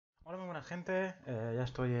Buena gente, ya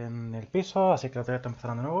estoy en el piso, así que lo tengo que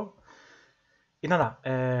empezar de nuevo. Y nada,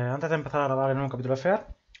 antes de empezar a grabar el nuevo capítulo de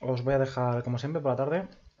FEAR, os voy a dejar, como siempre, por la tarde,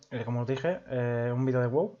 como os dije, un vídeo de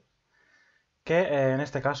WoW. Que en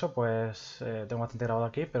este caso, pues, tengo bastante grabado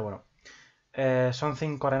aquí, pero bueno. Son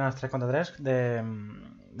 5 arenas 3 contra 3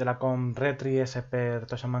 de la com Retri SP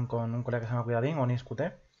Rsham con un colega que se llama Paladín o NISQT.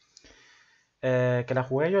 Que la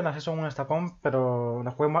jugué yo en la Season 1 esta comp, pero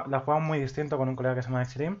la jugamos muy distinto con un colega que se llama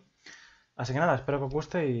Extreme. Así que nada, espero que os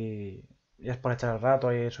guste y es por echar el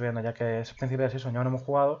rato y ir subiendo, ya que es principio de Season, ya no hemos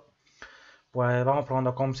jugado. Pues vamos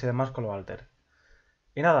probando comps y demás con los alter.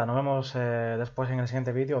 Y nada, nos vemos después en el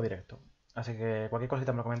siguiente vídeo o directo. Así que cualquier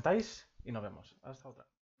cosita me lo comentáis y nos vemos. Hasta otra.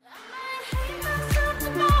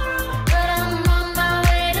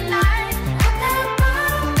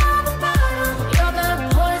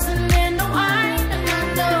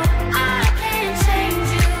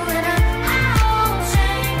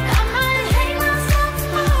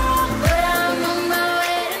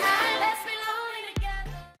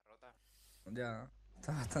 Ya,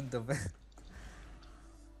 está bastante OP.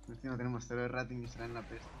 Encima tenemos 0 de rating y será en la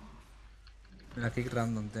peste. Mira, kick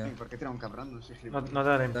random, tío. ¿Por qué tira un cap random? Si No te voy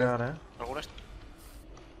a limpiar, ¿Algunas?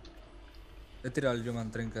 He tirado el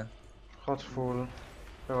Human Trinket. Hot full.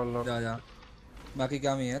 Pego el lock. Ya. Me ha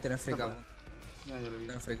kickado a mí, tienes freak aún. Ya lo vi.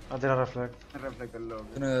 Tienes freak. Ha tirado reflect. Es reflect el logo.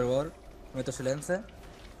 Tiene el wall. Meto silencio.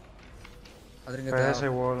 Ha PS y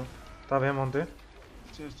trinketeado. wall. ¿Estás bien, Monty?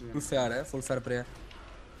 Sí, estoy Full bien. fear, full fair pre.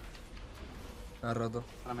 Me ha roto.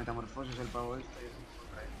 La metamorfosis, el pavo este y es un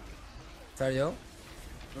poco ahí. Fair yo.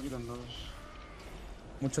 Lo quitan dos.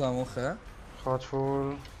 Mucho damage, Hot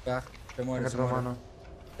full. Ya, se muere, Que se otro muere. mano.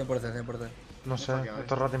 100%, 100%. No sé,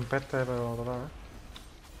 esto es rating peste, pero total,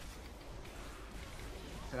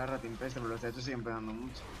 Será rating peste, pero los de hecho siguen pegando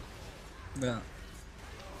mucho. Mira,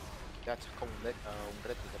 Ya, es como un deja o un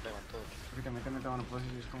reto y te pegan todos. Porque te mete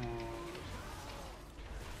metamorfosis y es como...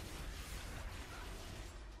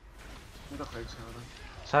 Meto hex ahora.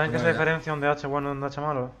 ¿Saben qué se Bueno, ya. diferencia un DH bueno de un DH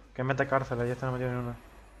malo? Que mete cárcel y este no metió ni una.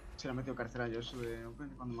 Se le ha metido cárcel a Yosu de Open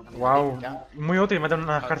cuando matan a Wow, Ya. muy útil meter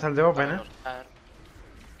una cárcel de Open,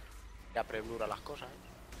 Ya preblura las cosas.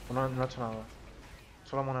 Pues no ha hecho nada.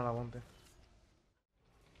 Solo moneda ponte.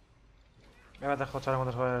 Voy a meter Hotchar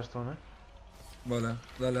cuando se vaya el stun, vale.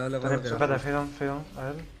 Dale, con lo que Espérate, haga. Fidon, a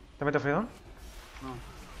ver. ¿Te meto Fidon? No,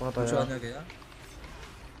 Pues no te Mucho ha daño llegado. aquí,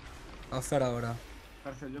 A fair ahora.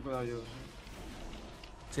 cárcel yo cuidado yo.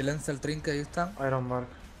 Silencio el trinket y está. Iron Bark.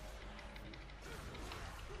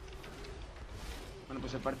 Bueno,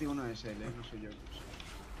 pues el party 1 es él, no soy yo.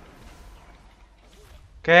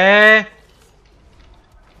 ¿Qué?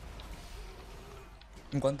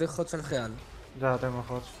 ¿En cuánto es hots el geal? Ya tengo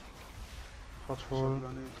Hotch. Hotch full.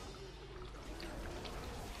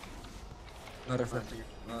 No reflejo.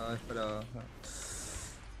 Ah, espera.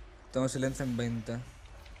 Tengo silencio en 20.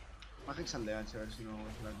 Va a hex al DH a ver si no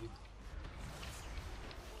se la quito.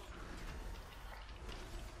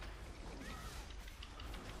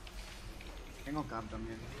 Tengo cap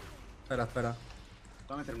también. Espera.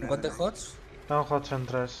 Voy a meterme ¿En cuánto es hots? Tengo Hotch en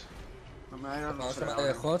 3. No me va a ir a Vamos los a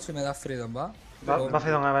meter hots y me das freedom, ¿va? Va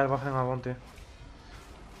Fidon a ver, va Fidon a Bounty.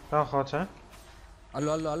 Tengo Hotch,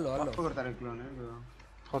 Hazlo. Puedo cortar el clon, pero...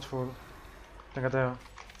 Hotch full. Trinqueteo.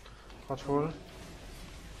 Hotch full.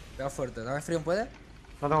 Pega fuerte. Dame freedom, ¿puede?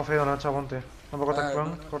 No tengo Fidon, no he hecho a Bounty. No puedo cortar el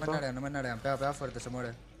clon, corto. No me narean. Pega fuerte, se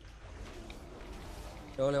muere.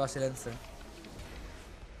 Luego le va silencio.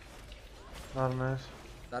 Darkness.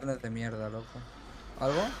 Darles de mierda, loco.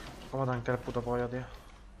 ¿Algo? ¿Cómo tanquea el puto pollo, tío?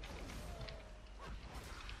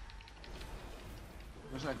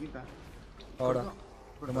 No se la quita. Ahora.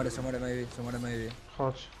 Corto. Se muere maybe.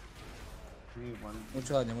 Hotch. Sí, igual.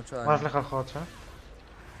 Mucho daño. Va a reflejar Hotch,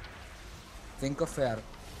 5 fear.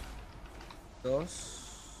 2.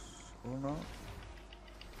 1.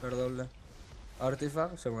 Fear doble.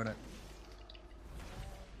 Artifact, se muere.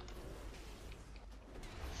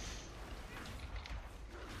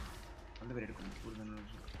 ¿Cuál debería ir con el curva? No lo sé.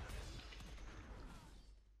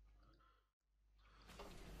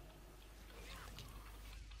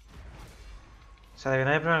 ¿Se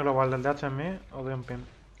adivináis el primer global del DH en mí o doy un pin?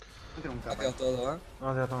 Meter un Ha cap. quedado todo,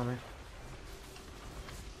 No, ya tengo a mí.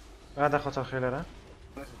 Voy a meter Hotch al healer,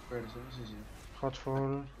 Sí. Hotch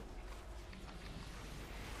full.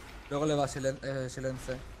 Luego le va silencio.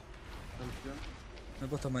 Solución. Me he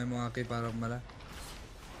puesto Maimon aquí para los melee.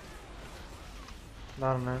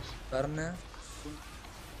 Darkness. Carne.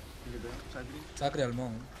 Sacri. Sacre al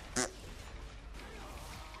mon.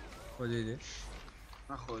 Oye.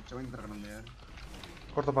 Ah, joder, se va a intentar remandear.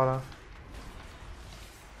 Corto para.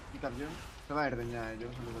 Y cambio. Se va a Erden ya,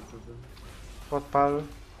 yo solo del tuto. Hot pal.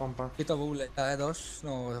 Pompa. Quito buble. Ya, 2.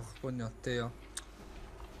 No, coño, tío.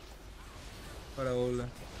 Para buble.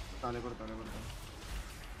 Vale, corta.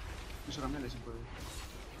 Eso cambiarle si puede.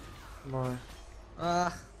 Vale.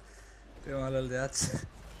 Ah. Qué malo el de H.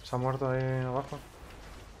 Se ha muerto ahí abajo.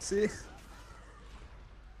 Sí.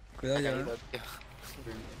 Cuidado Ha ya, caído, tío.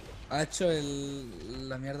 Ha hecho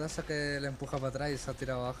la mierda esa que le empuja para atrás y se ha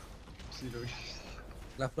tirado abajo. Sí, lo vi.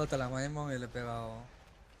 La explota la Maimon y le he pegado.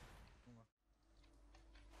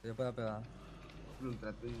 Yo puedo pegar. Lo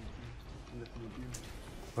ultra tío. En definitivo.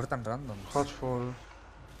 Cortan random. Hotful.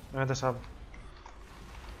 Me metes up.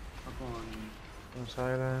 Va con... Con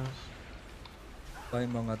silence.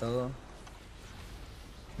 Maimon a todo.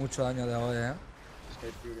 Mucho daño de hoy,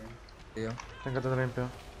 Escape, tío. tío. Ten que te limpio.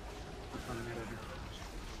 Con mierda, tío.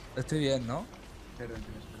 Estoy bien, ¿no? Pero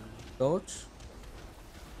tienes Dodge.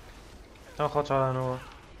 Tengo hot ahora de nuevo.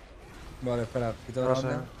 Vale, espera, quito No el sé.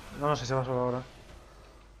 grande. No sé si va solo ahora.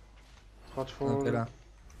 No, Hotful. espera.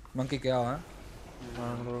 Me han quiqueado, No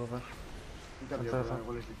te preocupes. Un cambio, Perfecto. pero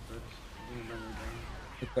igual es difícil. Tiene un daño y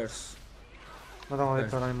tal. Hippers. No tengo Vale.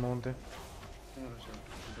 visto ahora mismo, Monty. No lo sé.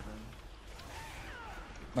 No te preocupes.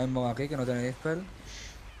 Maimon aquí, que no tiene dispel.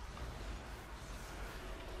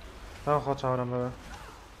 Tengo hot ahora, en breve.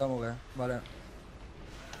 Estamos bien, vale.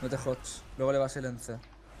 Mete hots. Luego le va silence.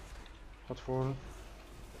 Hotful.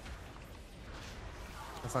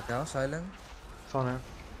 He faqueado, silent. Zone.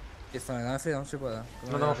 Y zone, dame freedom si puede.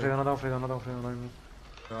 No tengo freedom ahora mismo.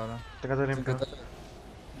 Vale. Ten que te limpio.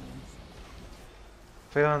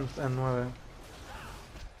 Freedom en 9.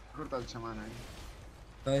 Corta el chamán ahí.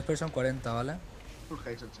 La dispersión 40, ¿vale? Full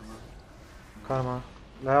haze el chamán. Calma.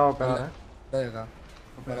 Le he dado a pegar, Vale. Deja.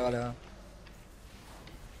 Vale.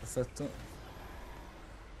 Perfecto.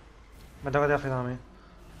 Me tengo que tirar freedom a mí.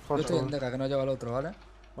 Yo estoy en Hotful. deca, que no lleva al otro, ¿vale?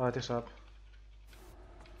 Vale, tease up.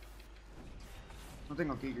 No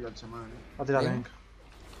tengo kick yo al chamán, Va a tirar Bien. link.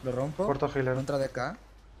 Lo rompo. Corto No healer. entra deca.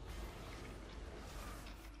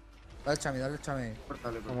 Dale el chami.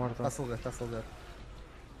 Córtale, Está por muerto. Está fucker.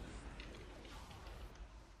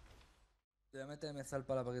 Ya mete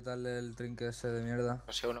Mezalpala para quitarle el trinque ese de mierda.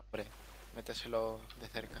 No sé, un hombre. Méteselo de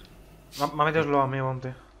cerca. Me ha metido slow a mí, Monty.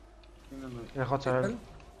 favor. Y el hot a él.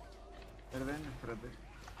 Erden, espérate.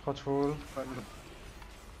 Hotful.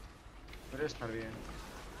 Pero estar bien.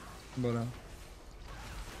 Bueno.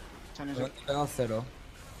 Chan Me eso. he pegado 0.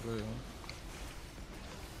 Lo digo.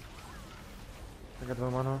 Ten que te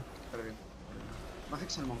mano. Estar bien. Magic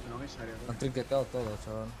Salmon, que no veis área. Han trinqueteado todo,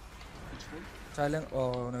 chaval. Silent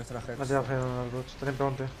o nuestra Me ha Hex. tirado freedom en el Roots. Te limpio,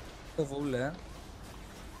 Monty. Esto es buble,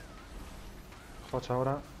 Hot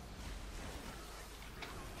ahora.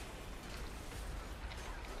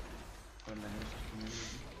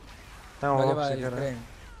 Tengo Va a box llevar si el quieres. crane.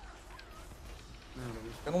 No lo he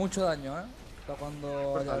visto. Tengo mucho daño, Para cuando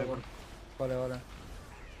haya Córtale, algo. Vale.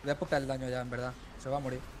 Le he pokeado el daño ya, en verdad. Se va a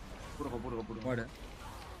morir. Purgo. Muere.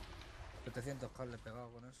 700k le he pegado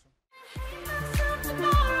con eso.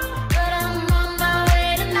 But I'm on my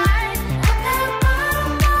way tonight.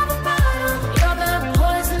 You're the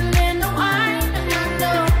poison in the wine. And I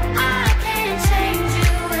know I can't change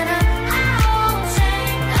you, and I won't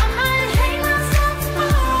change. I might hate myself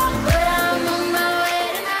tomorrow, but I'm on my way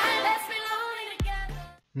tonight. Let's be lonely together.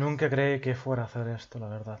 Nunca creí que fuera a hacer esto, la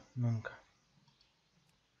verdad. Nunca.